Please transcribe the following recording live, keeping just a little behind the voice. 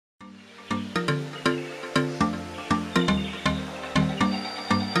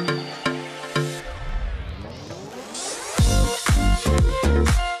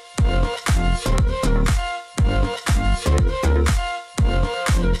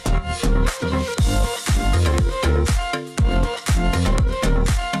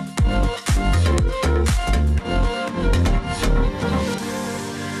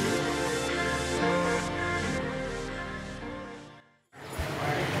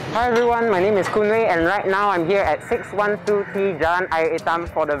Hi everyone, my name is Khooney and right now I'm here at 612T Jalan Air Hitam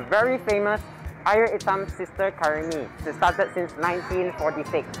for the very famous Air Hitam Sister Curry Mee. It started since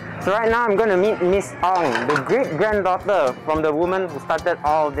 1946. So right now I'm going to meet Miss Ong, the great-granddaughter from the woman who started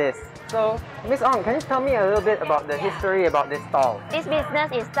all this. So Miss Ong, can you tell me a little bit about the history about this stall? This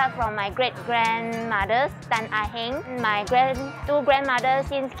business is started from my great-grandmothers, Tan Ah Heng. My two grandmothers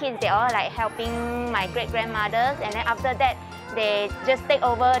since kids, they all like helping my great-grandmothers, and then after that they just take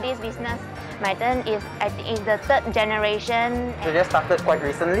over this business. My turn is, I think, is the third generation. So just started quite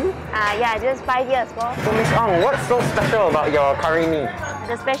recently? Yeah, just 5 years ago. So Miss Ong, what's so special about your curry mee?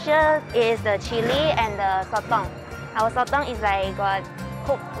 The special is the chili and the sotong. Our sotong is like got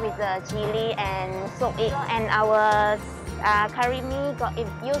cooked with the chili and soak it, and our curry mee got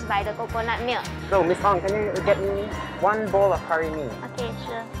infused by the coconut milk. So Miss Ong, can you get me one bowl of curry mee? Okay,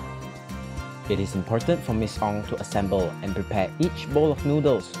 sure. It is important for Miss Ong to assemble and prepare each bowl of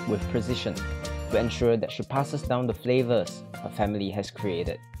noodles with precision to ensure that she passes down the flavors her family has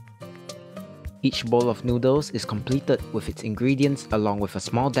created. Each bowl of noodles is completed with its ingredients along with a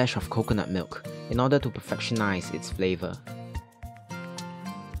small dash of coconut milk in order to perfectionize its flavor.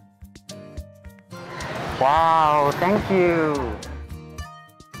 Wow, thank you!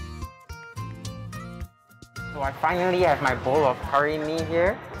 So I finally have my bowl of curry mee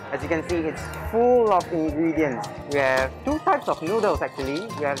here. As you can see, it's full of ingredients. We have two types of noodles actually.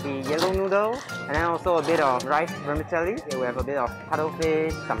 We have the yellow noodle and then also a bit of rice vermicelli. We have a bit of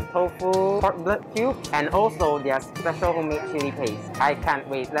cuttlefish, some tofu, pork blood cube, and also their special homemade chili paste. I can't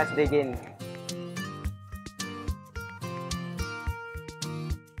wait, let's dig in.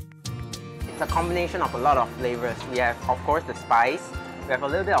 It's a combination of a lot of flavors. We have, of course, the spice. We have a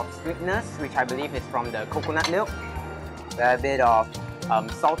little bit of sweetness, which I believe is from the coconut milk. We have a bit of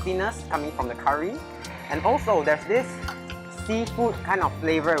saltiness coming from the curry, and also there's this seafood kind of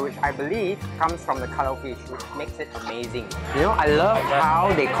flavor which I believe comes from the cuttlefish, which makes it amazing. You know, I love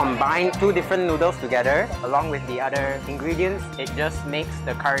how they combine two different noodles together along with the other ingredients. It just makes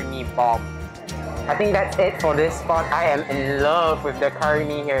the curry mee bomb. I think that's it for this spot. I am in love with the curry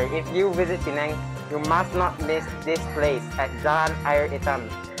mee here. If you visit Penang, you must not miss this place at Jalan Air Hitam.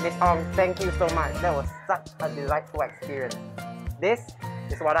 Miss Ong, thank you so much. That was such a delightful experience. This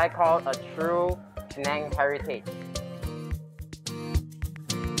is what I call a true Penang heritage.